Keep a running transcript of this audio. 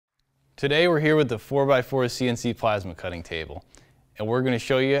Today we're here with the 4x4 CNC plasma cutting table, and we're going to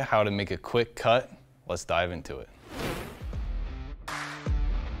show you how to make a quick cut. Let's dive into it.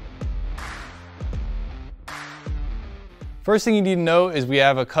 First thing you need to know is we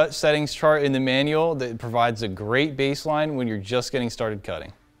have a cut settings chart in the manual that provides a great baseline when you're just getting started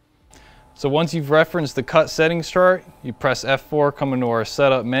cutting. So once you've referenced the cut settings chart, you press F4, come into our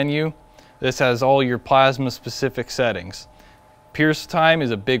setup menu. This has all your plasma specific settings. Pierce time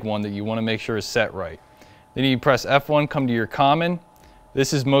is a big one that you want to make sure is set right. Then you press F1, come to your common.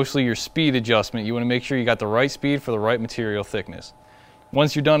 This is mostly your speed adjustment. You want to make sure you got the right speed for the right material thickness.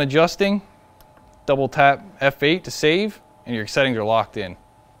 Once you're done adjusting, double tap F8 to save, and your settings are locked in.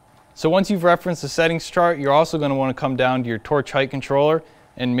 So once you've referenced the settings chart, you're also going to want to come down to your torch height controller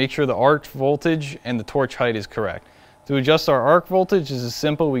and make sure the arc voltage and the torch height is correct. To adjust our arc voltage, this is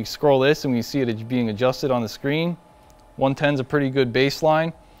simple. We scroll this and we see it being adjusted on the screen. 110 is a pretty good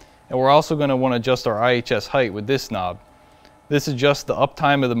baseline. And we're also going to want to adjust our IHS height with this knob. This adjusts the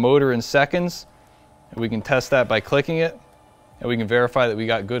uptime of the motor in seconds. And we can test that by clicking it. And we can verify that we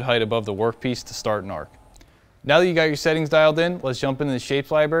got good height above the workpiece to start an arc. Now that you got your settings dialed in, let's jump into the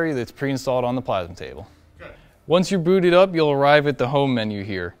shapes library that's pre-installed on the plasma table. Okay. Once you're booted up, you'll arrive at the home menu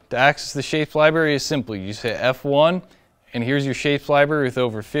here. To access the shapes library is simple. You just hit F1, and here's your shapes library with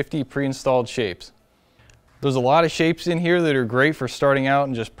over 50 pre-installed shapes. There's a lot of shapes in here that are great for starting out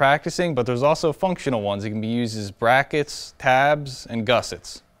and just practicing, but there's also functional ones that can be used as brackets, tabs, and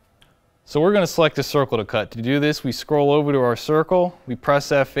gussets. So we're going to select a circle to cut. To do this, we scroll over to our circle, we press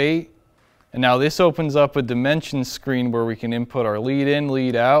F8, and now this opens up a dimensions screen where we can input our lead in,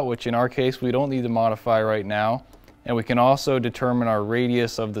 lead out, which in our case we don't need to modify right now. And we can also determine our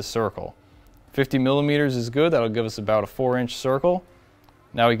radius of the circle. 50 millimeters is good, that'll give us about a 4-inch circle.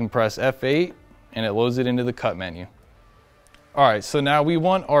 Now we can press F8 and it loads it into the cut menu. Alright, so now we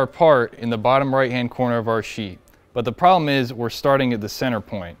want our part in the bottom right hand corner of our sheet. But the problem is we're starting at the center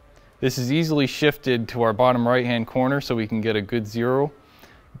point. This is easily shifted to our bottom right hand corner so we can get a good zero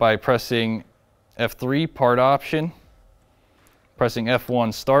by pressing F3 part option, pressing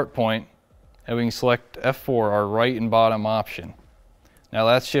F1 start point, and we can select F4 our right and bottom option. Now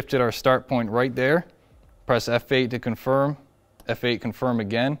that's shifted our start point right there. Press F8 to confirm, F8 confirm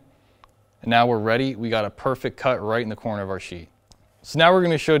again, and now we're ready. We got a perfect cut right in the corner of our sheet. So now we're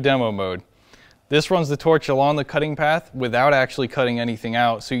going to show demo mode. This runs the torch along the cutting path without actually cutting anything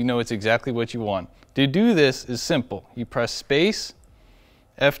out, so you know it's exactly what you want. To do this is simple. You press space,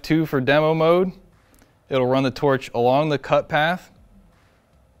 F2 for demo mode. It'll run the torch along the cut path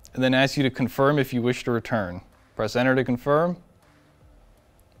and then ask you to confirm if you wish to return. Press enter to confirm.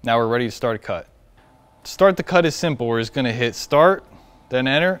 Now we're ready to start a cut. To start the cut is simple. We're just going to hit start, then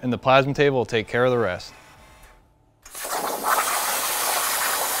enter, and the plasma table will take care of the rest.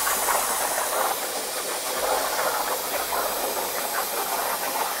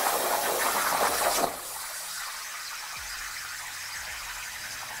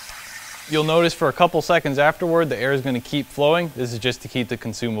 You'll notice for a couple seconds afterward, the air is going to keep flowing. This is just to keep the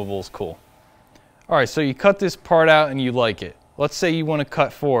consumables cool. All right, so you cut this part out and you like it. Let's say you want to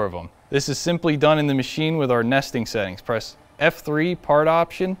cut 4 of them. This is simply done in the machine with our nesting settings. Press F3 part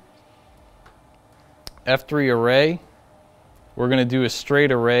option, F3 array. We're going to do a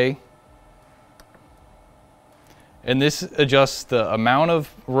straight array. And this adjusts the amount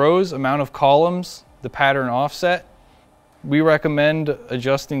of rows, amount of columns, the pattern offset. We recommend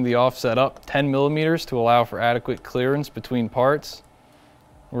adjusting the offset up 10 millimeters to allow for adequate clearance between parts.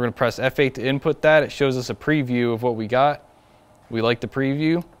 We're going to press F8 to input that. It shows us a preview of what we got. We like the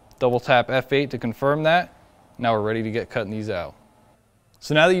preview. Double tap F8 to confirm that. Now we're ready to get cutting these out.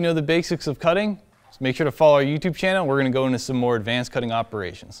 So now that you know the basics of cutting, make sure to follow our YouTube channel. We're going to go into some more advanced cutting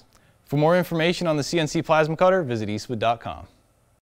operations. For more information on the CNC plasma cutter, visit Eastwood.com.